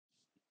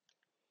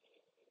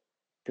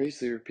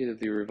Priestley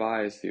repeatedly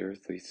revised the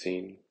earthly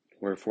scene,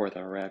 where forth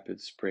our rapid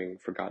spring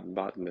forgotten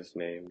botanist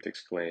named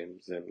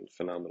exclaims in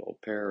phenomenal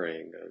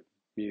parrying of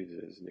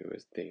Muse's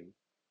newest theme.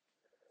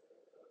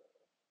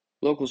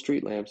 Local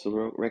street lamps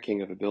the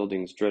wrecking of a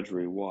building's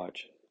drudgery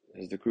watch,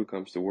 as the crew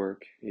comes to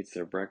work, eats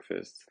their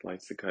breakfast,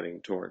 lights the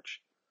cutting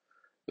torch.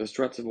 The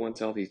struts of one's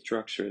healthy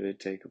structure they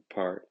take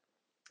apart,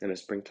 and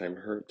as springtime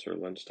hurts or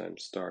lunchtime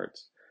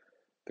starts,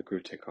 the crew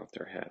take off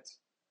their hats.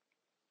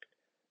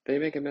 They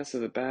make a mess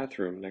of the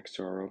bathroom next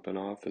to our open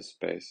office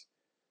space,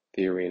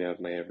 the arena of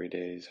my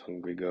everyday's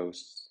hungry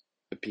ghosts,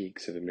 the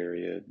peaks of a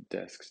myriad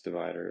desks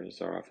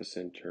dividers, our office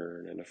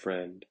intern, and a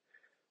friend,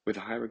 with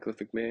a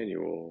hieroglyphic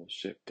manual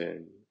shipped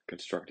in,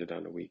 constructed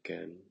on a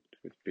weekend,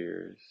 with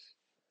beers.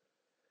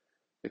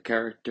 The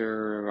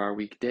character of our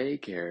weekday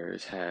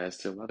cares has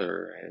still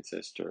other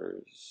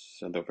ancestors,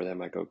 and though for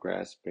them I go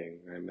grasping,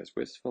 I'm as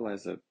wistful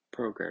as a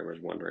programmer's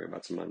wondering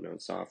about some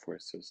unknown software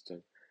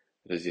system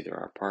that is either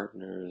our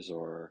partners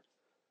or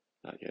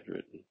not yet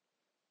written.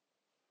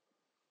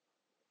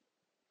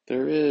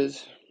 There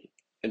is,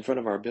 in front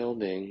of our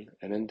building,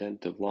 an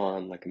indented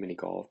lawn like a mini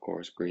golf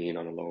course green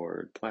on a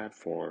lowered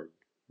platform,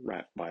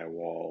 wrapped by a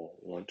wall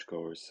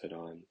lunchgoers sit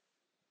on.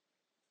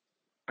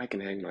 I can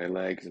hang my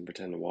legs and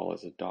pretend the wall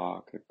is a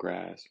dock, a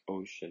grass,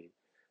 ocean,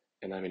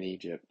 and I'm in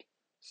Egypt,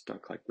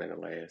 stuck like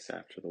Menelaus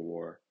after the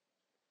war.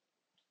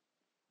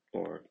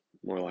 Or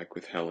more like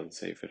with Helen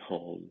safe at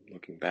home,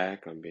 looking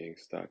back on being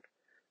stuck,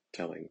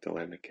 telling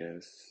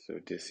Telemachus,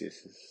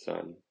 Odysseus'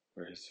 son,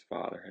 where his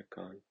father had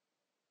gone.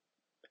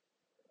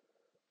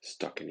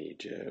 Stuck in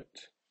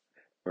Egypt,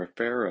 where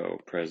Pharaoh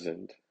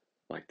present,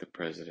 like the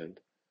president,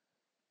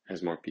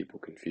 has more people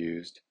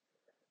confused,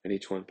 and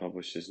each one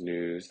publishes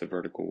news, the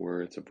vertical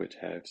words of which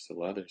have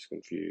still others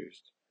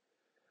confused.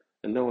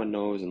 And no one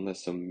knows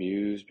unless some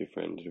muse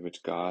befriended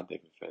which god they've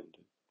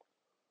offended.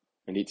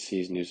 And each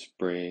sees new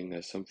spring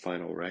as some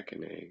final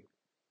reckoning,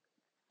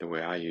 the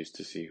way I used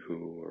to see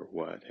who or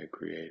what had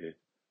created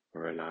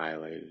or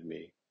annihilated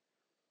me,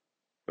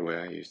 the way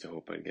I used to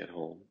hope I'd get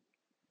home.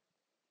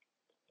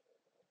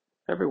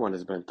 Everyone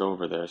has bent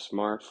over their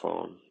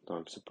smartphone, though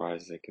I'm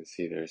surprised they can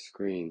see their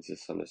screens, the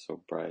sun is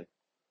so bright.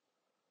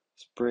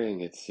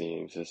 Spring, it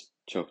seems, has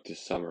choked the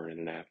summer in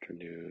an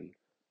afternoon,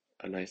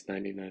 a nice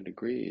 99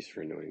 degrees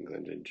for New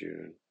England in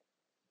June.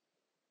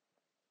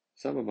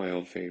 Some of my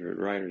old favorite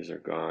writers are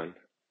gone.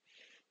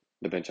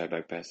 The bench I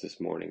backed past this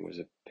morning was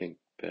a pink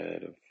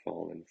bed of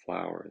fallen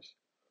flowers,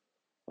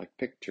 like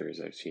pictures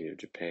I've seen of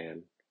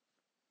Japan.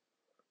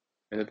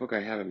 And the book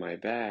I have in my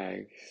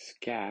bag,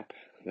 SCAP,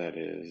 that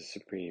is,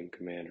 Supreme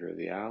Commander of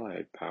the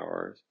Allied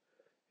Powers,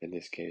 in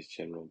this case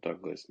General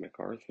Douglas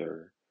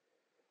MacArthur,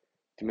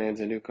 demands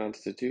a new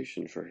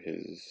constitution for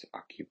his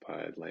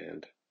occupied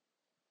land.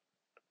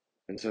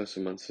 And so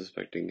some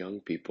unsuspecting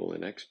young people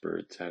and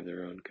experts have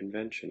their own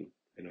convention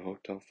in a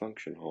hotel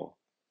function hall.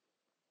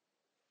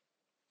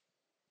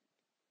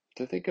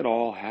 To think it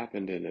all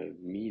happened in a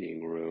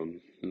meeting room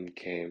and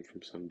came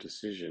from some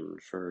decision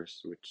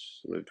first,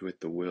 which lived with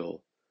the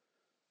will,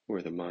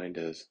 where the mind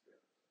is.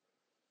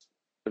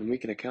 And we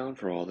can account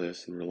for all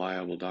this in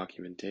reliable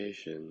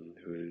documentation,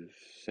 whose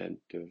scent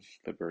of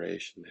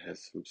liberation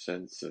has some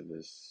sense of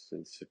this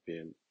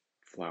incipient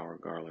flower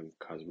garland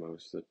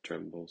cosmos that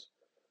trembles,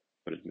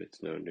 but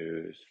admits no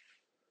news,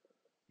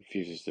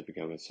 refuses to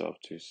become itself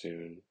too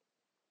soon.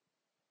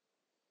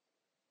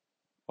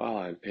 While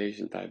I'm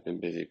patient, I've been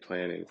busy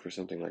planning for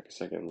something like a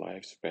second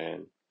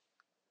lifespan,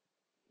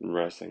 and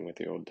wrestling with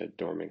the old dead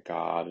dormant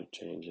god of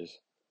changes,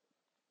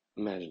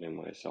 imagining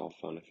myself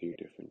on a few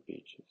different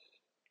beaches.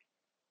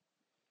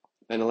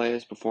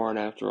 Menelaus before and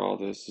after all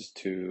this is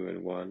 2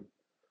 and 1.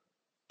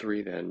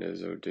 3 then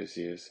is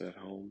Odysseus at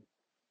home.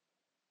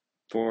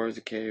 4 is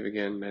a cave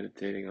again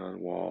meditating on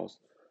walls.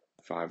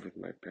 5 with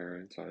my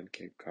parents on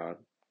Cape Cod.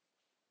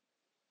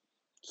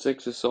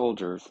 6 a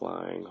soldier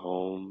flying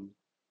home.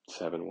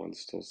 7 one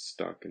still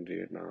stuck in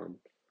Vietnam.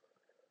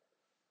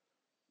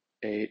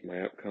 8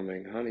 my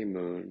upcoming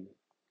honeymoon,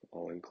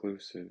 all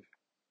inclusive.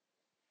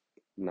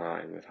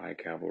 9 with high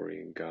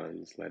cavalry and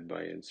guns led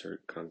by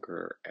insert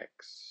Conqueror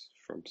X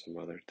from some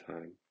other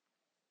time.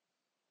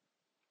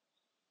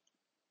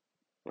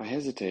 I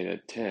hesitate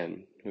at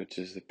 10, which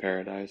is the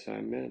paradise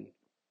I'm in.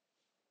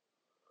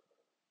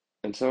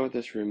 And so with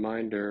this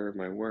reminder,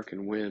 my work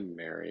and whim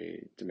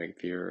marry to make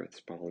the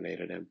earth's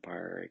pollinated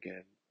empire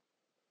again.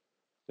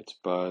 Its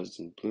buzz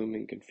and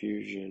blooming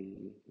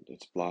confusion,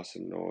 its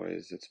blossom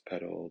noise, its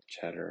petal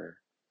chatter,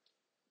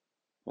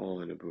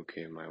 all in a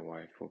bouquet my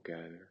wife will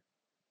gather.